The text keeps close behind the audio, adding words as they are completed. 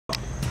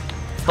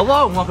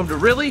Hello and welcome to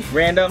Really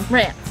Random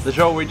Rants. the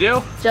show where we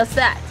do Just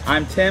that.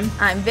 I'm Tim.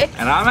 I'm Vic.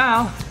 and I'm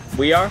Al,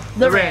 We are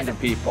the Random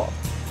People.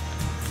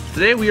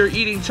 Today we are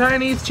eating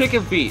Chinese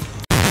chicken feet.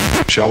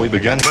 Shall we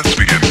begin? Let's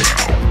begin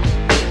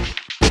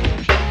now.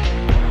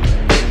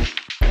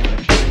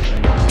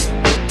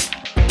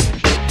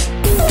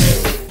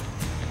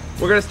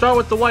 We're gonna start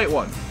with the white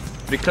one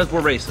because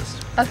we're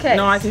racist. Okay.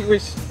 No, I think we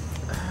should.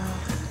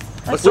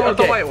 Let's start with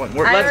the okay. white one. I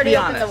Let's already be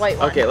opened honest. the white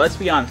one. Okay, let's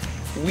be honest.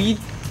 We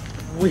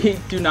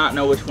do not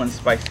know which one's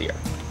spicier.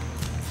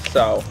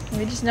 So.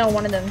 We just know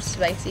one of them's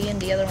spicy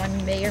and the other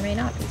one may or may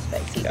not be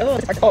spicy. Oh,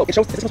 it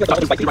shows this is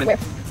spicy. Where?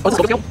 Oh, this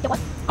is Yeah, scale? what?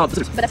 Oh, this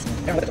is. But that's...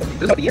 This is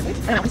This the ear. I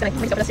don't know, he's gonna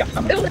open this. Yeah. Ew,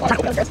 Look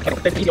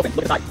at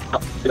the side.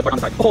 Out. Do the part on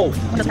the side. Oh.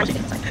 One doesn't actually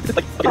fit inside. It's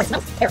like. Oh, it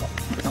smells terrible.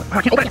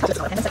 I can't open it.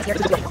 And that's here.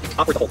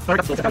 Operate the hole. Sorry,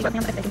 that's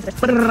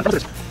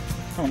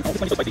Oh no,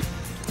 this one is so spicy.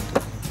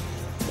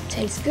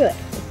 Tastes good. It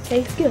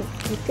tastes good.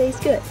 It tastes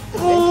good.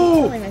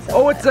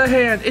 Oh, it's a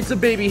hand. It's a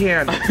baby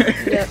hand.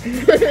 Yep.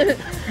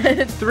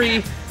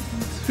 3,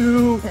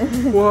 2,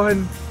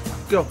 1,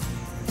 go.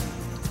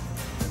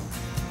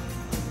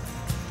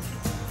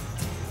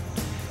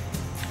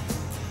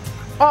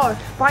 Oh,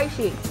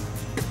 spicy.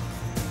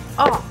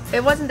 Oh,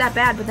 it wasn't that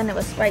bad, but then it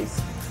was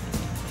spicy.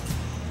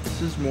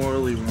 This is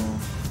morally wrong.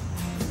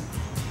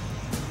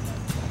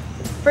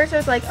 First I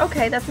was like,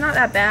 okay, that's not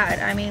that bad.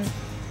 I mean,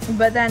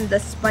 but then the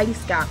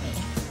spice got me.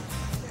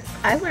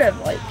 I would have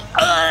like...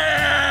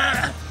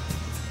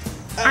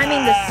 I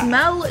mean, the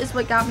smell is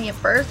what got me at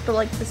first, but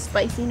like the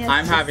spiciness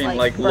I'm just, having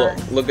like look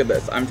burned. at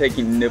this. I'm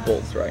taking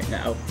nibbles right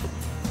now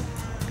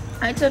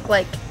I took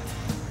like...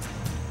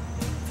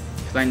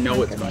 because I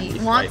know it's going to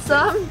be Want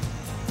spicy. some?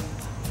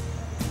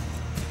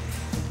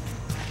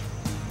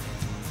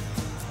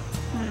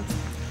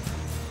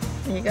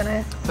 Are you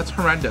gonna That's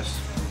horrendous.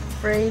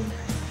 brave?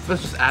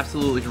 That's just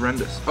absolutely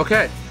horrendous.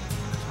 Okay.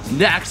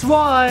 Next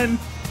one.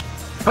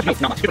 Okay,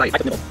 not much. I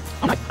took nibbles.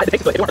 I'm not. I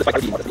taste it, but it wasn't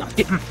spicy anymore, to be honest.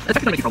 It's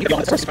actually making Yeah,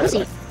 it's Spicy.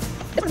 This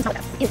one's not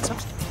bad. It's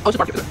soft. Oh, it's a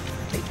barbecue.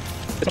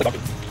 It's like doggy.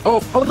 Oh,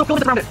 there's no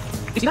filament around it.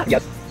 You see that?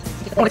 Yes.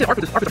 Oh, I did art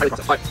for this highly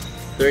process. All right.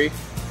 3,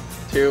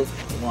 2,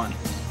 1.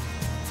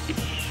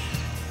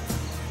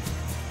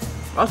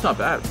 That's not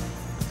bad.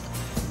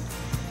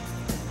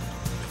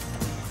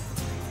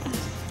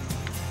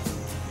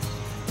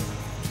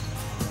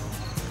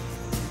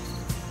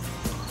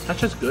 That's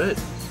just good.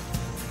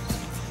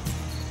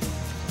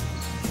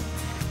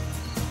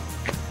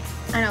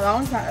 I know, that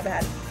one's not that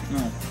bad.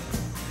 No.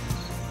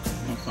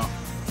 It's not.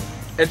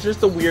 It's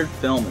just the weird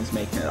film is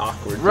making it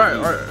awkward. to Right,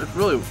 eat. right. It's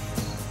really,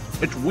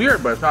 it's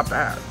weird, but it's not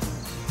bad.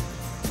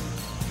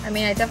 I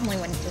mean, I definitely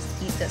wouldn't just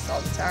eat this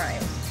all the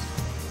time.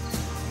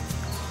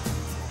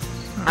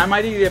 I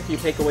might eat it if you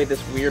take away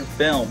this weird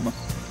film.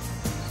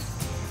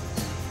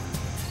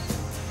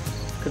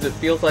 Because it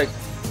feels like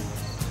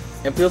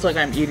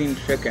I'm eating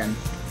chicken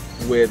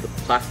with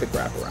plastic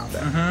wrap around it.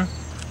 Mm-hmm.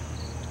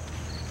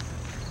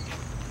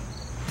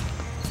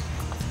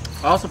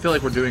 I also feel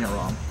like we're doing it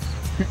wrong.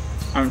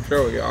 I'm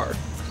sure we are.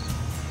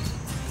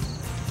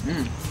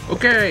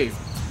 Okay,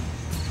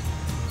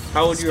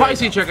 How would you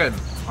spicy rate that? chicken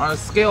on a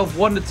scale of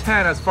 1 to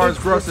 10 as far as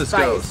It's the grossness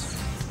spice. goes.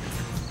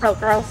 Oh,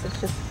 gross. It's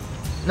just...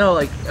 No,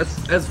 like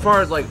as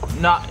far as like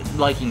not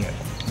liking it.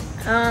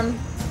 I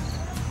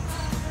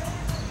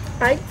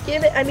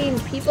give it... I mean,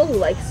 people who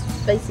like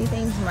spicy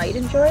things might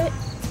enjoy it.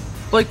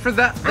 Like for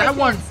that I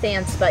one. can't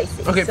stand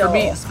spicy. Okay, so... for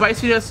me,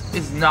 spiciness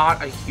is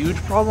not a huge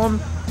problem.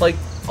 Like,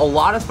 a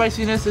lot of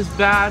spiciness is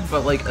bad,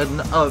 but like a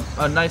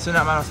nice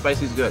amount of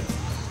spicy is good.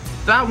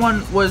 That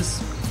one was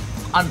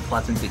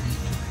unpleasant to eat.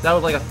 That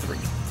was like a 3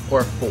 or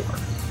a 4.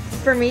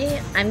 For me,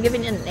 I'm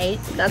giving it an 8.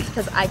 That's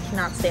because I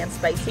cannot stand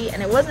spicy,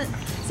 and it wasn't.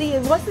 See,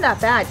 it wasn't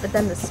that bad, but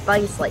then the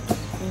spice, like,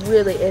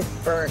 really is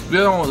burned.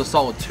 The other one was a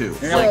solid 2. You're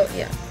So like-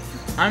 yeah.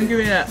 I'm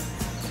giving it.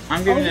 I'm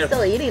Oh, giving he's it.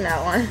 still eating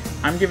that one.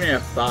 I'm giving it a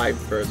 5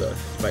 for the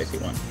spicy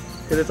one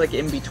because it's like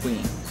in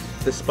between.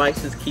 The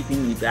spice is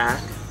keeping me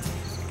back,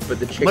 but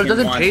the chicken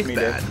doesn't wants taste me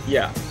bad. to.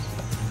 Yeah.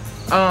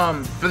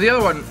 For the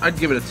other one, I'd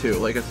give it a 2.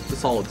 Like, it's a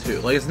solid 2.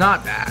 Like, it's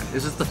not bad.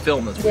 It's just the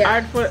film that's weird. Yeah.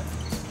 I'd put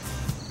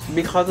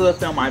because of the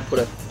film. I'd put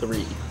a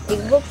 3.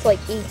 It looks like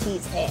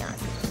E.T.'s hand.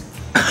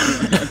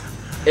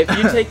 If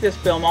you take this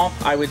film off,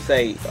 I would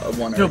say a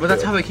 1 or No, a but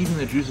that's 2. how they're keeping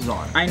the juices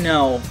on. I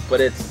know,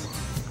 but it's